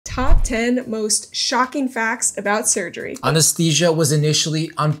top 10 most shocking facts about surgery. Anesthesia was initially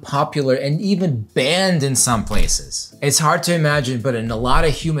unpopular and even banned in some places. It's hard to imagine, but in a lot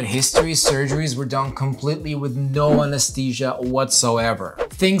of human history, surgeries were done completely with no anesthesia whatsoever.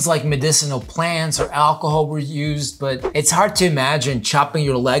 Things like medicinal plants or alcohol were used, but it's hard to imagine chopping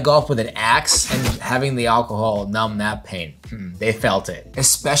your leg off with an axe and having the alcohol numb that pain. They felt it.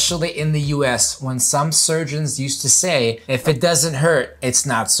 Especially in the US, when some surgeons used to say, if it doesn't hurt, it's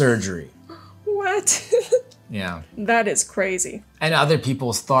not surgery. What? Yeah. That is crazy. And other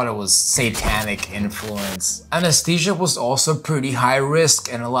people thought it was satanic influence. Anesthesia was also pretty high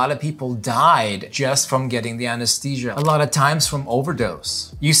risk, and a lot of people died just from getting the anesthesia. A lot of times from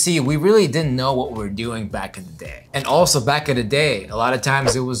overdose. You see, we really didn't know what we were doing back in the day. And also back in the day, a lot of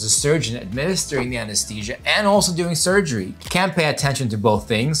times it was the surgeon administering the anesthesia and also doing surgery. You can't pay attention to both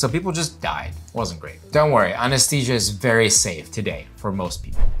things, so people just died. Wasn't great. Don't worry, anesthesia is very safe today for most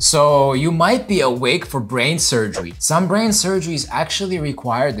people. So you might be awake for brain surgery. Some brain surgeries actually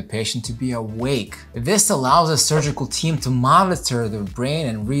require the patient to be awake. This allows a surgical team to monitor the brain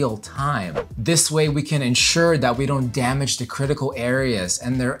in real time. This way we can ensure that we don't damage the critical areas,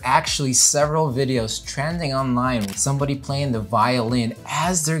 and there are actually several videos trending online with somebody playing the violin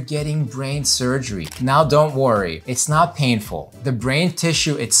as they're getting brain surgery. Now don't worry, it's not painful. The brain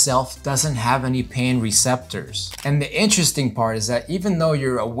tissue itself doesn't have any pain receptors. And the interesting part is that even though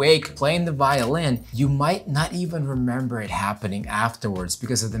you're awake playing the violin, you might not even remember it happening afterwards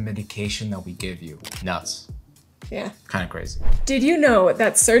because of the medication that we give you. Nuts. Yeah. Kind of crazy. Did you know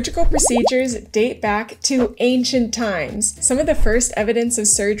that surgical procedures date back to ancient times? Some of the first evidence of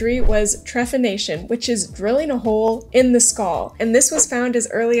surgery was trephination, which is drilling a hole in the skull. And this was found as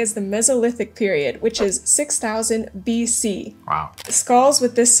early as the Mesolithic period, which is 6000 BC. Wow. Skulls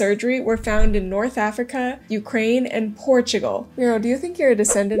with this surgery were found in North Africa, Ukraine, and Portugal. Myro, do you think you're a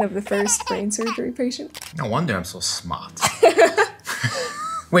descendant of the first brain surgery patient? No wonder I'm so smart.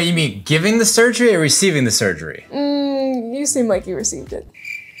 Wait, you mean giving the surgery or receiving the surgery? You seem like you received it.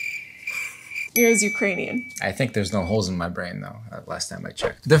 Myro's Ukrainian. I think there's no holes in my brain though, last time I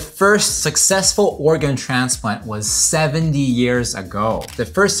checked. The first successful organ transplant was 70 years ago. The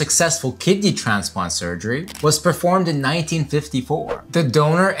first successful kidney transplant surgery was performed in 1954. The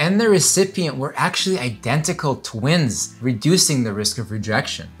donor and the recipient were actually identical twins, reducing the risk of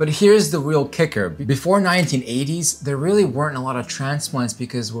rejection. But here's the real kicker. Before 1980s, there really weren't a lot of transplants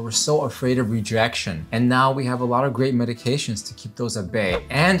because we were so afraid of rejection. And now we have a lot of great medications to keep those at bay,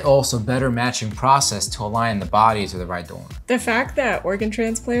 and also better matching process to align the body to the right donor. The fact that organ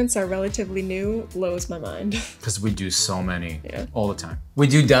transplants are relatively new blows my mind. Because we do so many all the time. We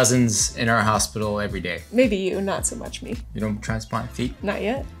do dozens in our hospital every day. Maybe you, not so much me. You don't transplant feet? Not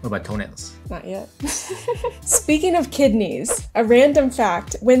yet. What about toenails? Not yet. Speaking of kidneys, a random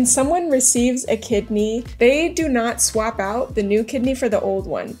fact, when someone receives a kidney, they do not swap out the new kidney for the old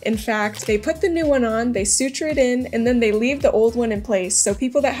one. In fact, they put the new one on, they suture it in, and then they leave the old one in place. So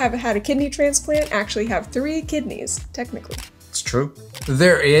people that have had a kidney transplant actually have 3 kidneys, technically. It's true.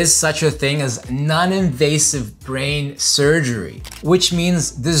 There is such a thing as non-invasive brain surgery, which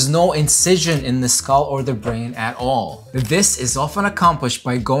means there's no incision in the skull or the brain at all. This is often accomplished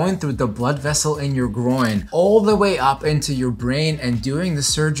by going through the blood vessel in your groin all the way up into your brain and doing the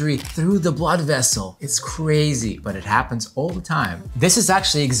surgery through the blood vessel. It's crazy, but it happens all the time. This is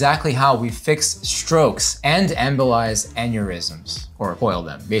actually exactly how we fix strokes and embolize aneurysms, or coil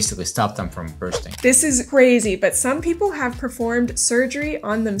them, basically stop them from bursting. This is crazy, but some people have performed surgery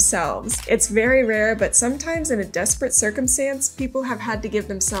on themselves. It's very rare, but sometimes in a desperate circumstance, people have had to give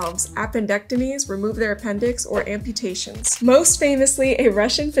themselves appendectomies, remove their appendix, or amputations. Most famously, a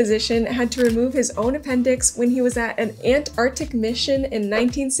Russian physician had to remove his own appendix when he was at an Antarctic mission in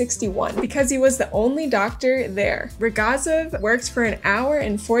 1961 because he was the only doctor there. Rogozov worked for 1 hour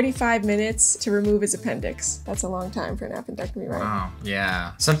and 45 minutes to remove his appendix. That's a long time for an appendectomy, right? Wow,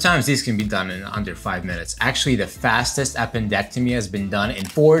 yeah. Sometimes these can be done in under 5 minutes. Actually, the fastest appendectomy has been done in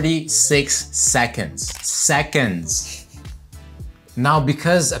 46 seconds. Seconds. Now,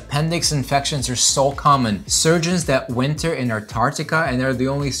 because appendix infections are so common, surgeons that winter in Antarctica and they're the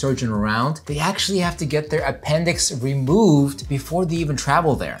only surgeon around, they actually have to get their appendix removed before they even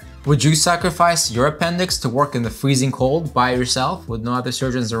travel there. Would you sacrifice your appendix to work in the freezing cold by yourself with no other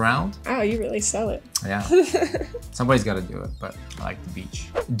surgeons around? Oh, you really sell it. Yeah. Somebody's got to do it, but I like the beach.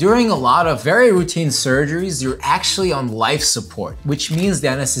 During a lot of very routine surgeries, you're actually on life support, which means the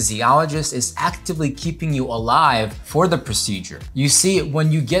anesthesiologist is actively keeping you alive for the procedure. You see,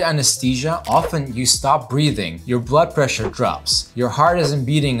 when you get anesthesia, often you stop breathing, your blood pressure drops, your heart isn't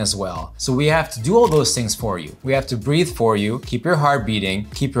beating as well. So we have to do all those things for you. We have to breathe for you, keep your heart beating,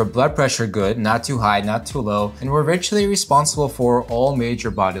 keep your blood pressure good, not too high, not too low, and we're virtually responsible for all major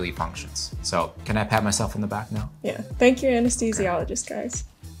bodily functions. So can I pat myself on the back now? Yeah, thank you, anesthesiologist, guys.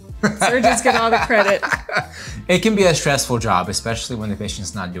 Surgeons get all the credit. It can be a stressful job, especially when the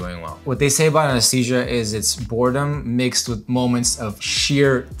patient's not doing well. What they say about anesthesia is it's boredom mixed with moments of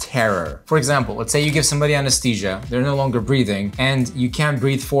sheer terror. For example, let's say you give somebody anesthesia, they're no longer breathing, and you can't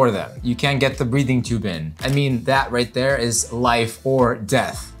breathe for them. You can't get the breathing tube in. I mean, that right there is life or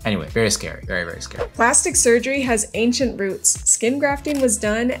death. Anyway, very scary, very, very scary. Plastic surgery has ancient roots. Skin grafting was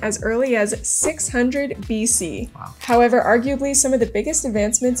done as early as 600 BC. Wow. However, arguably some of the biggest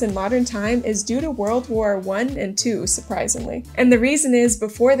advancements in modern time is due to World War I and II, surprisingly. And the reason is,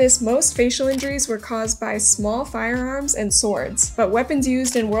 before this, most facial injuries were caused by small firearms and swords. But weapons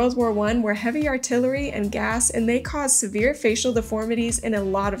used in World War I were heavy artillery and gas, and they caused severe facial deformities in a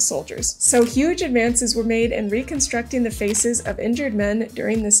lot of soldiers. So huge advances were made in reconstructing the faces of injured men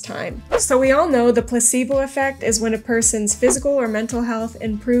during this time. So we all know the placebo effect is when a person's physical or mental health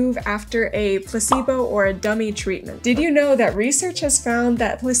improve after a placebo or a dummy treatment. Did you know that research has found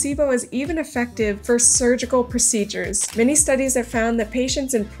that placebo is even effective for surgical procedures? Many studies have found that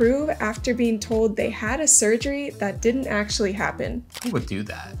patients improve after being told they had a surgery that didn't actually happen. Who would do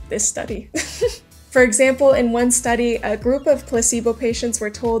that? This study. For example, in one study, a group of placebo patients were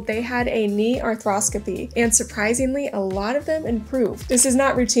told they had a knee arthroscopy, and surprisingly, a lot of them improved. This is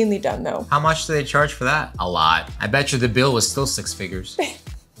not routinely done though. How much do they charge for that? A lot. I bet you the bill was still 6 figures.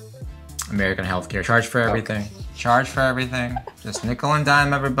 American healthcare. Charge for everything. Okay. Charge for everything. Just nickel and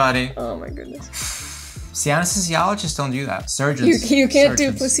dime, everybody. Oh my goodness. See, anesthesiologists don't do that. Surgeons. You can't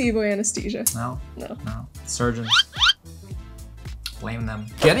do placebo anesthesia. No. No. No. Surgeons. Blame them.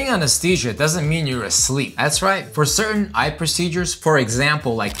 Getting anesthesia doesn't mean you're asleep. That's right. For certain eye procedures, for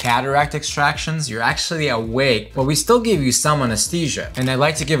example, like cataract extractions, you're actually awake, but we still give you some anesthesia. And I'd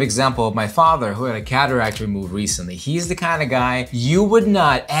like to give example of my father who had a cataract removed recently. He's the kind of guy you would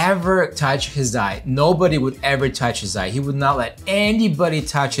not ever touch his eye. Nobody would ever touch his eye. He would not let anybody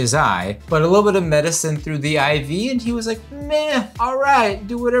touch his eye, but a little bit of medicine through the IV and he was like, meh, all right,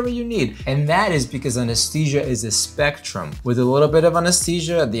 do whatever you need. And that is because anesthesia is a spectrum. With a little bit of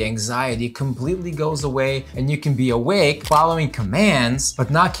anesthesia, the anxiety completely goes away and you can be awake following commands,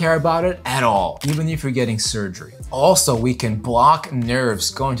 but not care about it at all, even if you're getting surgery. Also, we can block nerves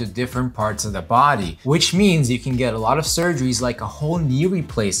going to different parts of the body, which means you can get a lot of surgeries like a whole knee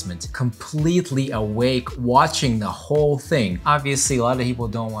replacement, completely awake, watching the whole thing. Obviously, a lot of people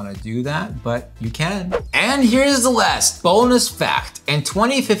don't want to do that, but you can. And here's the last bonus fact. In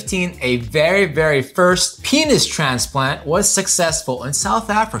 2015, a very first penis transplant was successful in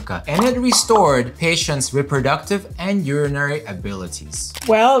South Africa, and it restored patients' reproductive and urinary abilities.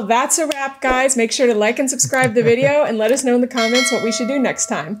 Well, that's a wrap, guys. Make sure to like and subscribe the video and let us know in the comments what we should do next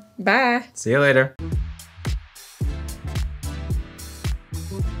time. Bye. See you later.